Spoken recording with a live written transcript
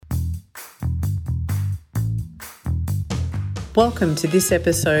Welcome to this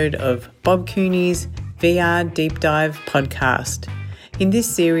episode of Bob Cooney's VR Deep Dive podcast. In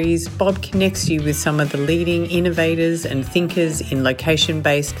this series, Bob connects you with some of the leading innovators and thinkers in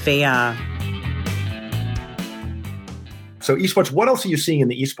location-based VR. So esports, what else are you seeing in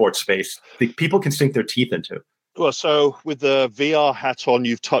the esports space that people can sink their teeth into? Well, so with the VR hat on,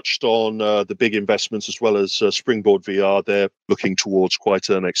 you've touched on the big investments as well as Springboard VR. They're looking towards quite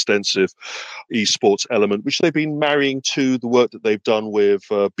an extensive esports element, which they've been marrying to the work that they've done with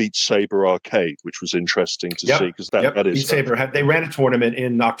Beat Saber Arcade, which was interesting to see because that is Beat Saber. They ran a tournament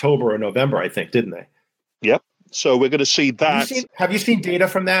in October or November, I think, didn't they? Yep. So we're going to see that. Have you seen data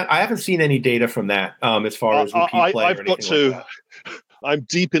from that? I haven't seen any data from that as far as repeat play or anything like that. I'm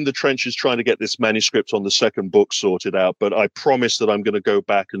deep in the trenches trying to get this manuscript on the second book sorted out, but I promise that I'm going to go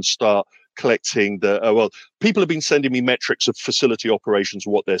back and start collecting people have been sending me metrics of facility operations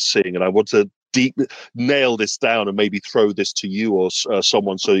and what they're seeing, and I want to nail this down and maybe throw this to you or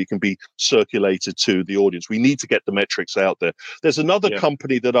someone so you can be circulated to the audience. We need to get the metrics out there. There's another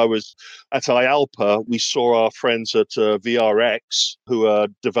company that I was at IALPA. We saw our friends at VRX who are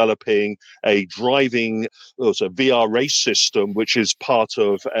developing a VR race system, which is part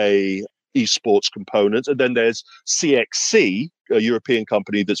of a esports component. And then there's CXC, a European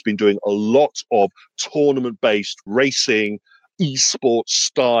company that's been doing a lot of tournament-based racing, esports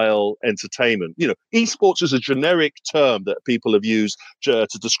style entertainment. You know, esports is a generic term that people have used to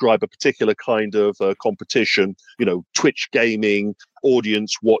describe a particular kind of competition, you know, Twitch gaming,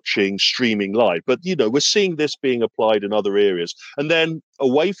 audience watching, streaming live. But, you know, we're seeing this being applied in other areas. And then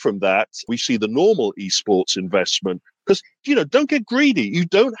away from that, we see the normal esports investment. Because, you know, don't get greedy. You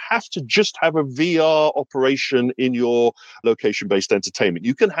don't have to just have a VR operation in your location-based entertainment.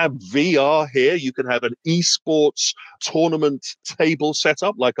 You can have VR here. You can have an esports tournament table set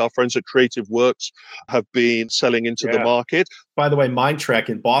up, like our friends at Creative Works have been selling into the market. By the way, Mindtrek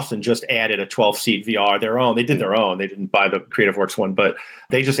in Boston just added a 12-seat VR, their own. They did their own. They didn't buy the Creative Works one, but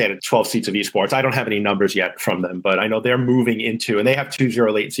they just added 12 seats of esports. I don't have any numbers yet from them, but I know they're moving into, and they have 2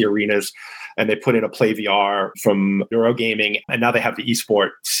 zero latency arenas, and they put in a Play VR from Eurogaming, and now they have the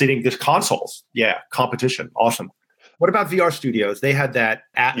esport sitting, this consoles. Yeah, competition. Awesome. What about VR Studios? They had that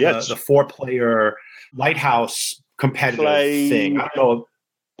at the 4-player Lighthouse competitive thing. I don't know.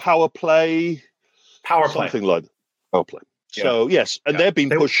 Power play. Something like that. Power play. Yeah. So, yes, and they've been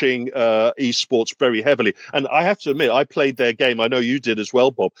pushing esports very heavily. And I have to admit, I played their game. I know you did as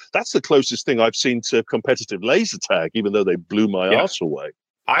well, Bob. That's the closest thing I've seen to competitive laser tag, even though they blew my ass away.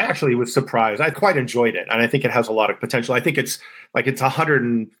 I actually was surprised. I quite enjoyed it, and I think it has a lot of potential. I think it's 100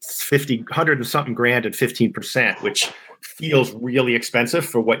 and something grand at 15%, which feels really expensive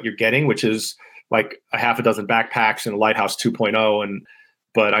for what you're getting, which is like a half a dozen backpacks and a Lighthouse 2.0.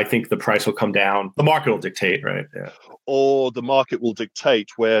 But I think the price will come down. The market will dictate, right? Yeah. Or the market will dictate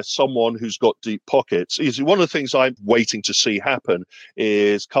where someone who's got deep pockets is. One of the things I'm waiting to see happen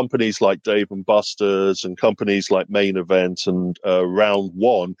is companies like Dave & Buster's and companies like Main Event and Round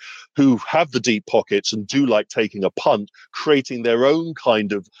One, who have the deep pockets and do like taking a punt, creating their own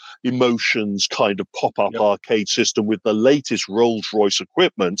kind of emotions, kind of pop-up arcade system with the latest Rolls-Royce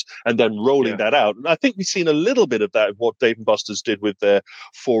equipment, and then rolling that out. And I think we've seen a little bit of that of what Dave & Buster's did with their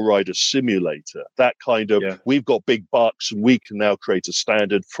 4-rider simulator. That kind of, we've got big bucks and we can now create a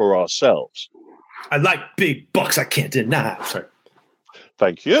standard for ourselves. I like big bucks, I can't deny. Sorry.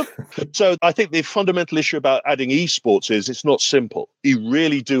 Thank you. So I think the fundamental issue about adding esports is it's not simple. You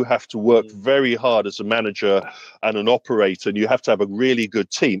really do have to work very hard as a manager and an operator, and you have to have a really good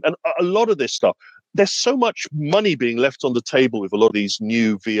team. And a lot of this stuff, there's so much money being left on the table with a lot of these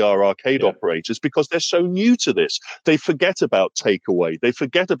new VR arcade operators because they're so new to this. They forget about takeaway. They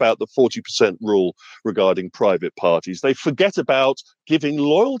forget about the 40% rule regarding private parties. They forget about giving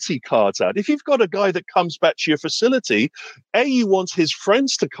loyalty cards out. If you've got a guy that comes back to your facility, A, you want his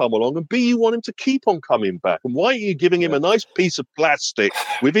friends to come along, and B, you want him to keep on coming back. And why are you giving him a nice piece of plastic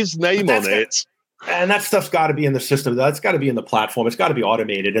with his name on it? And that stuff's got to be in the system. That's got to be in the platform. It's got to be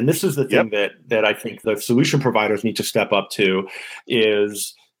automated. And this is the thing that I think the solution providers need to step up to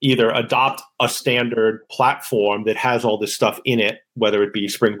is either adopt a standard platform that has all this stuff in it, whether it be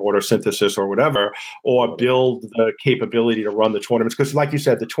Springboard or Synthesis or whatever, or build the capability to run the tournaments. Because like you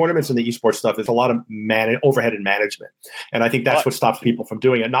said, the tournaments and the esports stuff, there's a lot of overhead and management. And I think that's what stops people from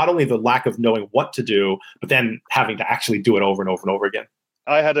doing it. Not only the lack of knowing what to do, but then having to actually do it over and over and over again.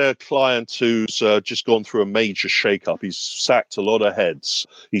 I had a client who's just gone through a major shakeup. He's sacked a lot of heads.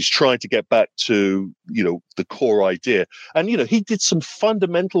 He's trying to get back to, the core idea. And, he did some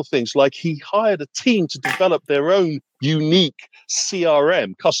fundamental things, like he hired a team to develop their own unique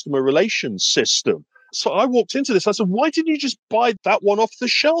CRM, customer relations system. So I walked into this. I said, why didn't you just buy that one off the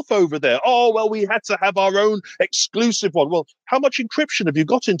shelf over there? Oh, well, we had to have our own exclusive one. Well, how much encryption have you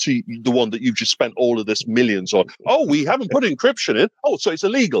got into the one that you've just spent all of this millions on? Oh, we haven't put encryption in. Oh, so it's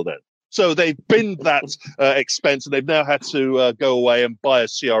illegal then. So they've binned that expense, and they've now had to go away and buy a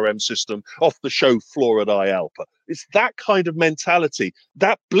CRM system off the show floor at IALPA. It's that kind of mentality.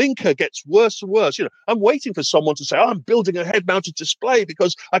 That blinker gets worse and worse. I'm waiting for someone to say, I'm building a head-mounted display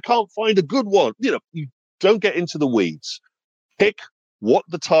because I can't find a good one. You don't get into the weeds. Pick what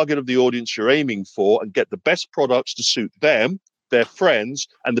the target of the audience you're aiming for and get the best products to suit them, their friends,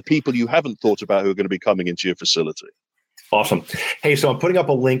 and the people you haven't thought about who are going to be coming into your facility. Awesome. Hey, so I'm putting up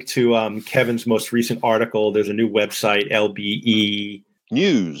a link to Kevin's most recent article. There's a new website, LBE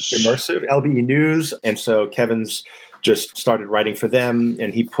News. Immersive, LBE News. And so Kevin's just started writing for them,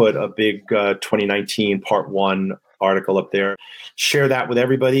 and he put a big 2019 part 1 article up there. Share that with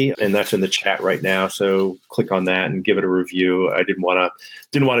everybody, and that's in the chat right now. So click on that and give it a review. I didn't want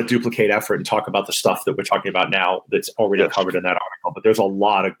to duplicate effort and talk about the stuff that we're talking about now that's already covered in that article. But there's a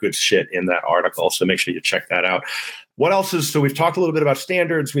lot of good shit in that article, so make sure you check that out. What else is, so we've talked a little bit about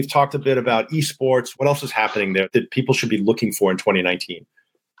standards. We've talked a bit about esports. What else is happening there that people should be looking for in 2019?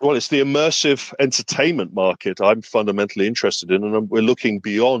 Well, it's the immersive entertainment market I'm fundamentally interested in. And we're looking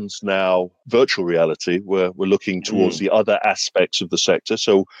beyond now virtual reality, where we're looking towards the other aspects of the sector.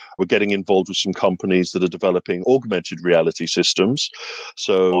 So we're getting involved with some companies that are developing augmented reality systems.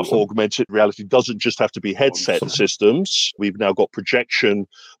 So augmented reality doesn't just have to be headset systems. We've now got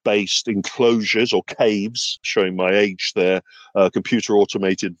projection-based enclosures or caves, showing my age there,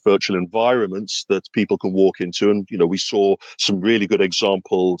 computer-automated virtual environments that people can walk into. And, we saw some really good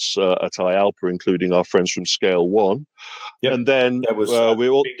examples at IALPA, including our friends from Scale One. Yep. And then that was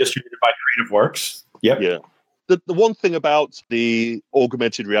being distributed by Creative Works. Yep. Yeah. The one thing about the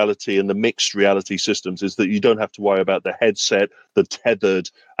augmented reality and the mixed reality systems is that you don't have to worry about the headset, the tethered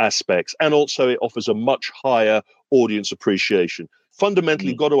aspects, and also it offers a much higher audience appreciation.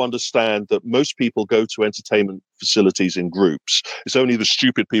 Fundamentally, got to understand that most people go to entertainment facilities in groups. It's only the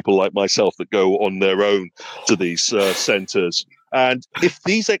stupid people like myself that go on their own to these centers. And if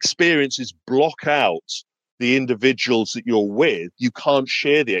these experiences block out the individuals that you're with, you can't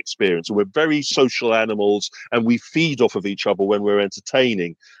share the experience. And we're very social animals, and we feed off of each other when we're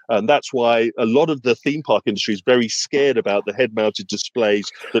entertaining. And that's why a lot of the theme park industry is very scared about the head-mounted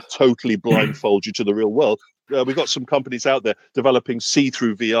displays that totally blindfold you to the real world. We've got some companies out there developing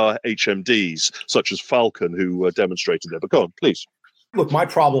see-through VR HMDs, such as Falcon, who demonstrated there. But go on, please. Look, my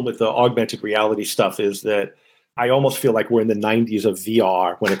problem with the augmented reality stuff is that I almost feel like we're in the 90s of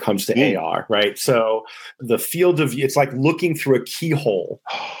VR when it comes to AR, right? So the field of view, it's like looking through a keyhole,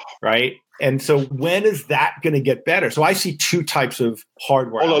 right? And so when is that going to get better? So I see two types of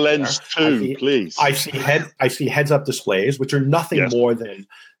hardware. HoloLens 2, please. I see heads-up displays, which are nothing more than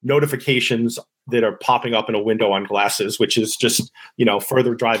notifications that are popping up in a window on glasses, which is just,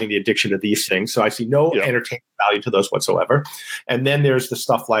 further driving the addiction to these things. So I see no entertainment value to those whatsoever. And then there's the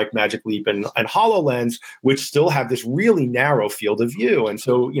stuff like Magic Leap and HoloLens, which still have this really narrow field of view. And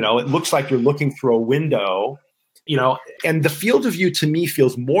so, it looks like you're looking through a window, and the field of view to me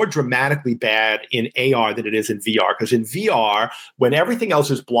feels more dramatically bad in AR than it is in VR. Because in VR, when everything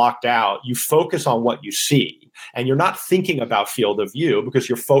else is blocked out, you focus on what you see. And you're not thinking about field of view because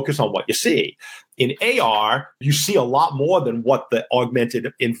you're focused on what you see. In AR, you see a lot more than what the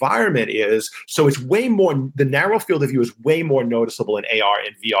augmented environment is. So it's way more, the narrow field of view is way more noticeable in AR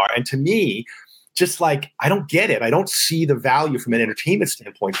and VR. And to me, just like, I don't get it. I don't see the value from an entertainment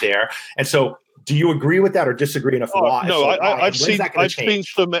standpoint there. And so do you agree with that or disagree enough? No, I've seen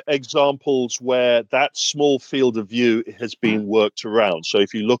some examples where that small field of view has been worked around. So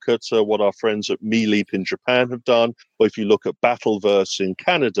if you look at what our friends at MeLeap in Japan have done, or if you look at Battleverse in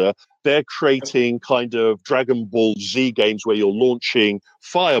Canada, they're creating kind of Dragon Ball Z games where you're launching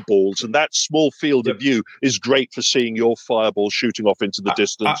fireballs, and that small field of view is great for seeing your fireball shooting off into the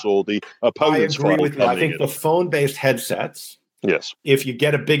distance or the opponent's fireball. I agree with you. I think the phone-based headsets, yes, if you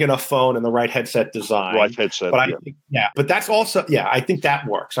get a big enough phone and the right headset design. But that's also, I think that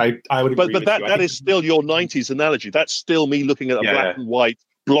works. I would agree with you. But that is still your 90s analogy. That's still me looking at a black and white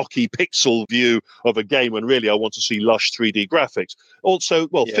blocky pixel view of a game when really I want to see lush 3D graphics. Also,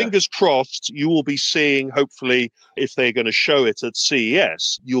 fingers crossed, you will be seeing, hopefully, if they're going to show it at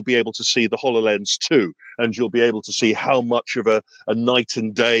CES, you'll be able to see the HoloLens 2, and you'll be able to see how much of a night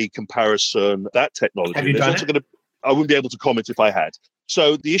and day comparison that technology is. Have you done it? I wouldn't be able to comment if I had.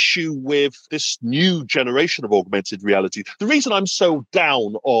 So the issue with this new generation of augmented reality, the reason I'm so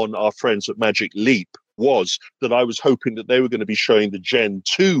down on our friends at Magic Leap was that I was hoping that they were going to be showing the Gen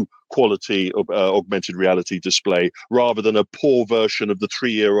 2 quality of augmented reality display rather than a poor version of the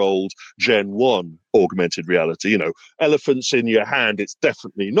 3-year-old Gen 1 augmented reality. You know, elephants in your hand, it's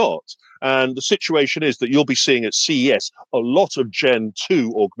definitely not. And the situation is that you'll be seeing at CES a lot of Gen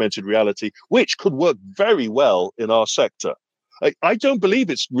 2 augmented reality, which could work very well in our sector. I don't believe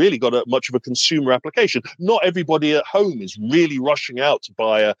it's really got much of a consumer application. Not everybody at home is really rushing out to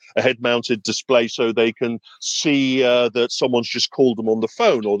buy a head-mounted display so they can see that someone's just called them on the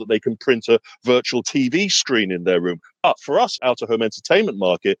phone, or that they can print a virtual TV screen in their room. But for us, out-of-home entertainment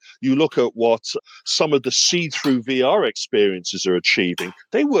market, you look at what some of the see-through VR experiences are achieving.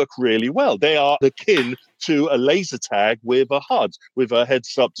 They work really well. They are akin to a laser tag with a HUD, with a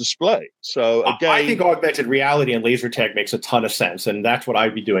heads-up display. So again, I think augmented reality and laser tag makes a ton of sense, and that's what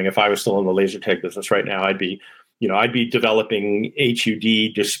I'd be doing if I was still in the laser tag business right now. I'd be developing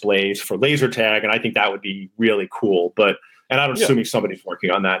HUD displays for laser tag, and I think that would be really cool. And I'm assuming somebody's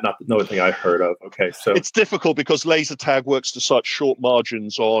working on that. Not another thing I've heard of. Okay, so it's difficult because laser tag works to such short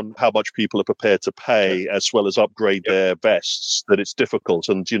margins on how much people are prepared to pay, as well as upgrade their vests, that it's difficult.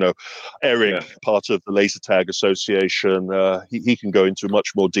 And Eric, part of the Laser Tag Association, he can go into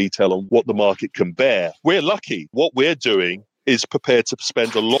much more detail on what the market can bear. We're lucky. What we're doing is prepared to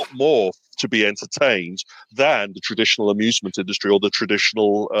spend a lot more to be entertained than the traditional amusement industry or the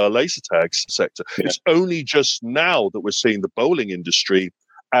traditional laser tags sector. Yeah. It's only just now that we're seeing the bowling industry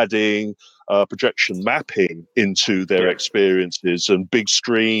adding projection mapping into their experiences and big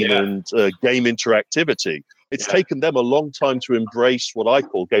screen and game interactivity. It's taken them a long time to embrace what I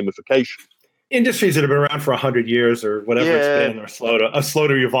call gamification. Industries that have been around for 100 years or whatever it's been are slow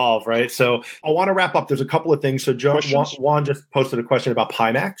to evolve, right? So I want to wrap up. There's a couple of things. So Juan just posted a question about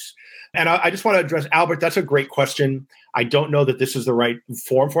Pimax. And I just want to address, Albert, that's a great question. I don't know that this is the right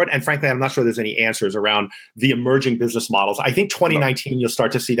forum for it. And frankly, I'm not sure there's any answers around the emerging business models. I think 2019, you'll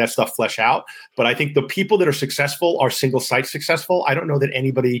start to see that stuff flesh out. But I think the people that are successful are single site successful. I don't know that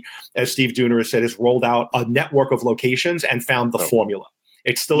anybody, as Steve Dooner has said, has rolled out a network of locations and found the formula.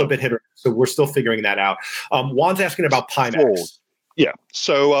 It's still a bit hit or miss, so we're still figuring that out. Juan's asking about Pimax. Yeah,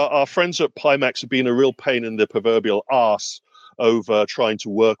 so our friends at Pimax have been a real pain in the proverbial arse over trying to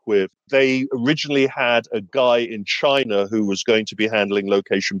work with. They originally had a guy in China who was going to be handling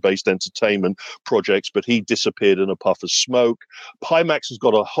location-based entertainment projects, but he disappeared in a puff of smoke. Pimax has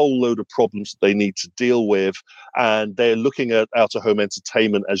got a whole load of problems that they need to deal with, and they're looking at out-of-home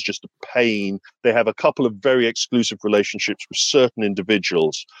entertainment as just a pain. They have a couple of very exclusive relationships with certain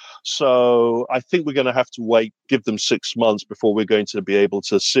individuals. So I think we're going to have to wait, give them 6 months before we're going to be able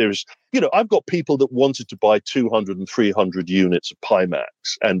to I've got people that wanted to buy 200 and 300 units of Pimax,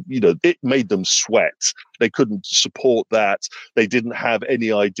 and, it made them sweat. They couldn't support that. They didn't have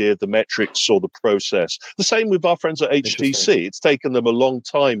any idea the metrics or the process. The same with our friends at HTC. It's taken them a long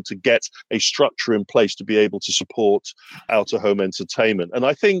time to get a structure in place to be able to support out-of-home entertainment. And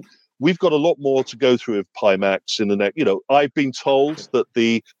I think we've got a lot more to go through with Pimax in the next, I've been told that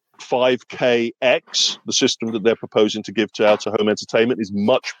the 5KX, the system that they're proposing to give to out-of-home entertainment, is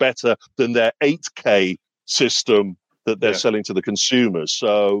much better than their 8K system that they're selling to the consumers.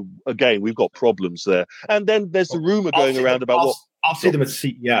 So again, we've got problems there. And then there's the rumor going around about I'll see them at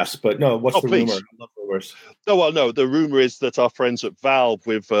CES, but no, what's the rumor? I love rumors. No, the rumor is that our friends at Valve,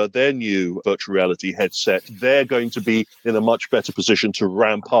 with their new virtual reality headset, they're going to be in a much better position to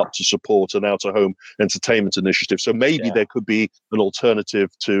ramp up to support an out-of-home entertainment initiative. So maybe there could be an alternative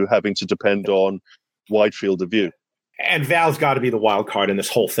to having to depend on wide field of view. And Valve's got to be the wild card in this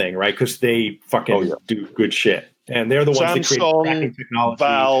whole thing, right? Because they fucking do good shit. And they're the ones that create tracking technology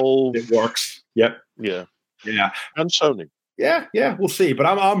Valve, that works. Yep. Yeah. And Sony. Yeah, we'll see. But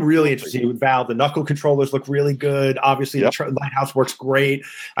I'm really interested with Valve. The knuckle controllers look really good. Obviously, the Lighthouse works great.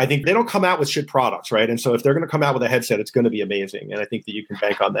 I think they don't come out with shit products, right? And so if they're going to come out with a headset, it's going to be amazing. And I think that you can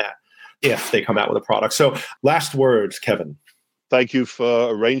bank on that if they come out with a product. So last words, Kevin. Thank you for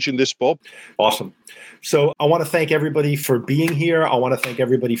arranging this, Bob. Awesome. So I want to thank everybody for being here. I want to thank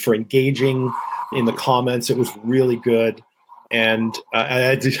everybody for engaging in the comments. It was really good. And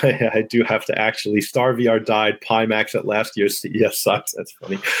I do have to actually, Star VR died, Pimax at last year's CES sucks. That's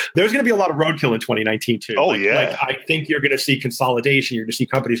funny. There's going to be a lot of roadkill in 2019 too. I think you're going to see consolidation. You're going to see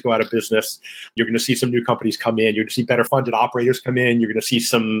companies go out of business. You're going to see some new companies come in. You're going to see better funded operators come in. You're going to see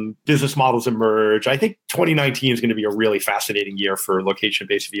some business models emerge. I think 2019 is going to be a really fascinating year for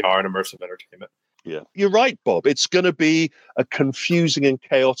location-based VR and immersive entertainment. Yeah, you're right, Bob. It's going to be a confusing and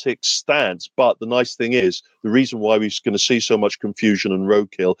chaotic stance. But the nice thing is, the reason why we're going to see so much confusion and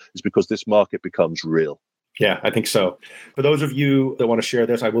roadkill is because this market becomes real. Yeah, I think so. For those of you that want to share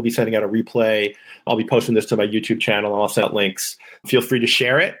this, I will be sending out a replay. I'll be posting this to my YouTube channel, and I'll send out links. Feel free to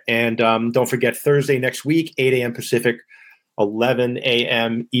share it. And don't forget, Thursday next week, 8 a.m. Pacific, 11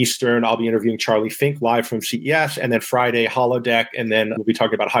 a.m. Eastern, I'll be interviewing Charlie Fink live from CES. And then Friday, Holodeck. And then we'll be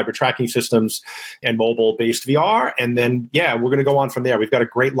talking about hybrid tracking systems and mobile-based VR. And then, yeah, we're going to go on from there. We've got a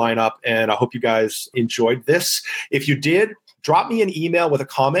great lineup, and I hope you guys enjoyed this. If you did, drop me an email with a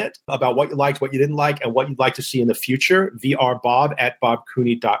comment about what you liked, what you didn't like, and what you'd like to see in the future.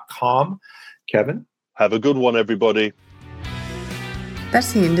 vrbob@bobcooney.com. Kevin? Have a good one, everybody.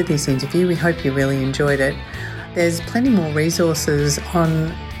 That's the end of this interview. We hope you really enjoyed it. There's plenty more resources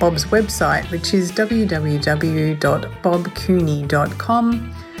on Bob's website, which is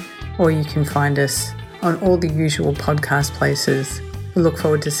www.bobcooney.com, or you can find us on all the usual podcast places. We look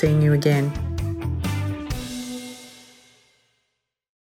forward to seeing you again.